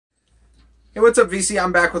Hey, what's up, VC?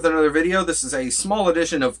 I'm back with another video. This is a small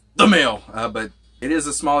edition of The Mail, but it is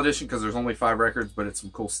a small edition because there's only 5 records, but it's some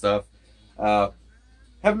cool stuff.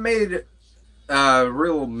 Haven't made a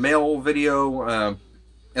real mail video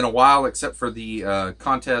in a while, except for the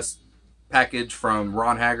contest package from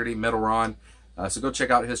Ron Haggerty, Metal Ron. So go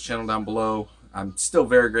check out his channel down below. I'm still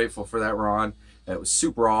very grateful for that, Ron. It was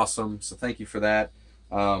super awesome, so thank you for that.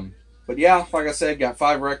 But yeah, like I said, got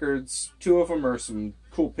 5 records. 2 of them are some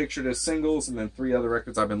cool picture disc singles, and then 3 other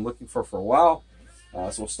records I've been looking for a while.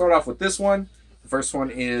 So we'll start off with this one. The first one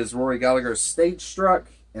is Rory Gallagher's Stage Struck,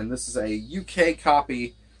 and this is a UK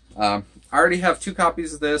copy. I already have 2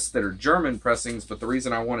 copies of this that are German pressings, but the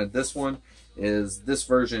reason I wanted this one is this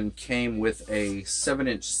version came with a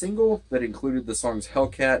 7-inch single that included the songs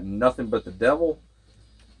Hellcat and Nothing But the Devil.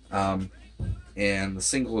 And the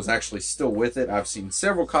single is actually still with it. I've seen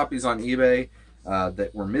several copies on eBay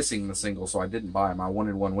that were missing the single, so I didn't buy them. I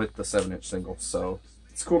wanted one with the 7-inch single, so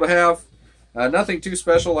it's cool to have. Nothing too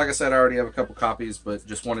special. Like I said, I already have a couple copies, but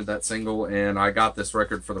just wanted that single, and I got this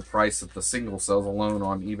record for the price that the single sells alone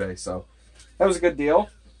on eBay, so that was a good deal.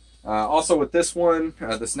 Also with this one,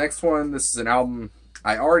 this next one, this is an album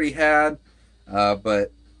I already had,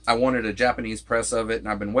 but I wanted a Japanese press of it, and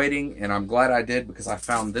I've been waiting, and I'm glad I did because I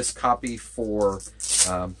found this copy for,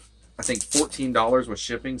 I think $14 with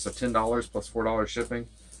shipping, so $10 plus $4 shipping.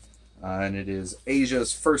 And it is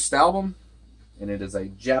Asia's first album, and it is a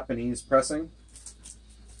Japanese pressing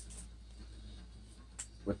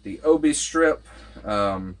with the Obi strip.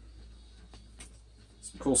 Some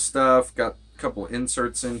cool stuff. Got a couple of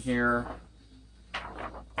inserts in here.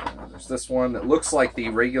 There's this one that looks like the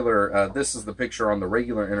regular, this is the picture on the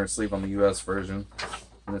regular inner sleeve on the US version.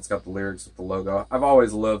 And it's got the lyrics with the logo. I've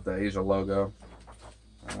always loved the Asia logo.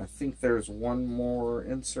 I think there's one more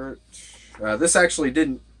insert. This actually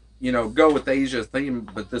didn't, go with the Asia theme,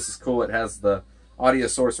 but this is cool. It has the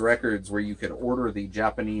Audiosource records where you could order the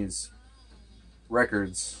Japanese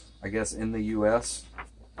records, I guess, in the US.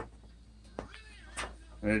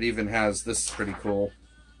 And it even has, this is pretty cool.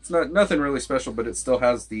 It's nothing really special, but it still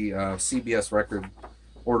has the CBS record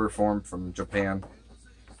order form from Japan.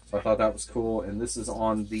 So I thought that was cool. And this is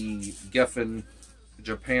on the Geffen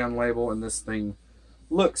Japan label, and this thing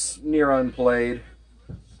looks near unplayed.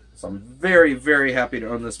 So I'm very, very happy to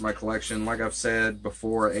own this in my collection. Like I've said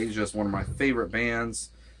before, Asia is one of my favorite bands.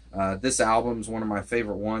 This album is one of my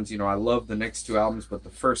favorite ones. I love the next 2 albums, but the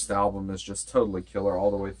first album is just totally killer all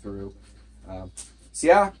the way through. So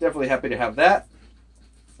yeah, definitely happy to have that.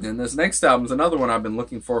 And this next album is another one I've been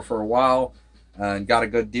looking for a while, and got a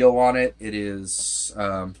good deal on it. It is,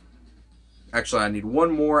 actually I need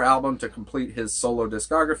one more album to complete his solo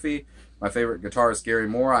discography. My favorite guitarist, Gary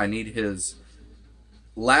Moore, I need his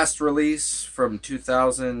last release from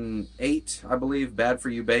 2008, I believe, Bad For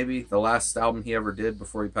You Baby, the last album he ever did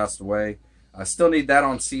before he passed away. I still need that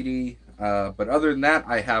on CD, but other than that,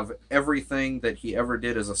 I have everything that he ever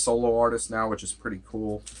did as a solo artist now, which is pretty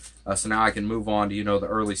cool. So now I can move on to, the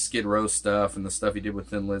early Skid Row stuff and the stuff he did with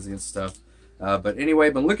Thin Lizzy and stuff. But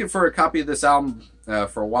anyway, been looking for a copy of this album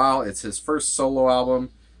for a while. It's his first solo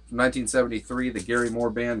album from 1973, the Gary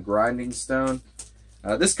Moore Band, Grinding Stone.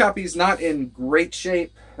 This copy is not in great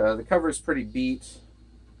shape. The cover is pretty beat,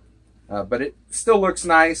 but it still looks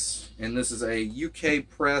nice. And this is a UK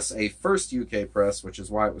press, a first UK press, which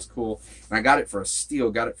is why it was cool. And I got it for a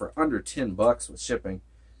steal, got it for under $10 with shipping.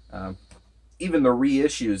 Even the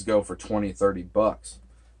reissues go for $20-30.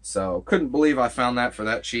 So couldn't believe I found that for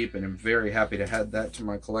that cheap, and I'm very happy to add that to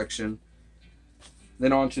my collection.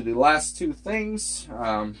 Then on to the last 2 things.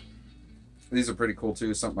 These are pretty cool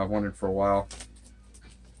too, something I've wanted for a while.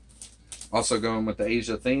 Also going with the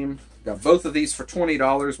Asia theme. Got both of these for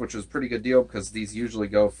 $20, which was a pretty good deal because these usually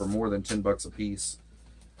go for more than $10 a piece.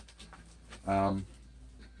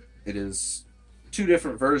 It is 2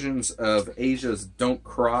 different versions of Asia's Don't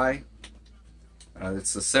Cry.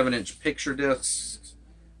 It's the 7-inch picture disc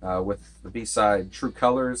with the B-side True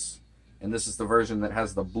Colors. And this is the version that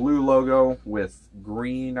has the blue logo with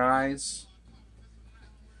green eyes.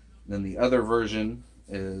 And then the other version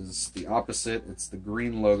is the opposite. It's the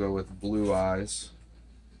green logo with blue eyes.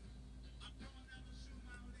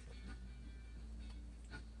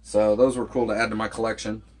 So those were cool to add to my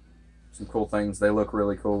collection. Some cool things. They look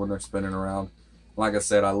really cool when they're spinning around. Like I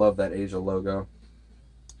said, I love that Asia logo.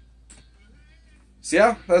 So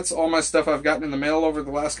yeah, that's all my stuff I've gotten in the mail over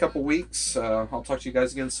the last couple weeks. I'll talk to you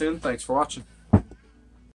guys again soon. Thanks for watching.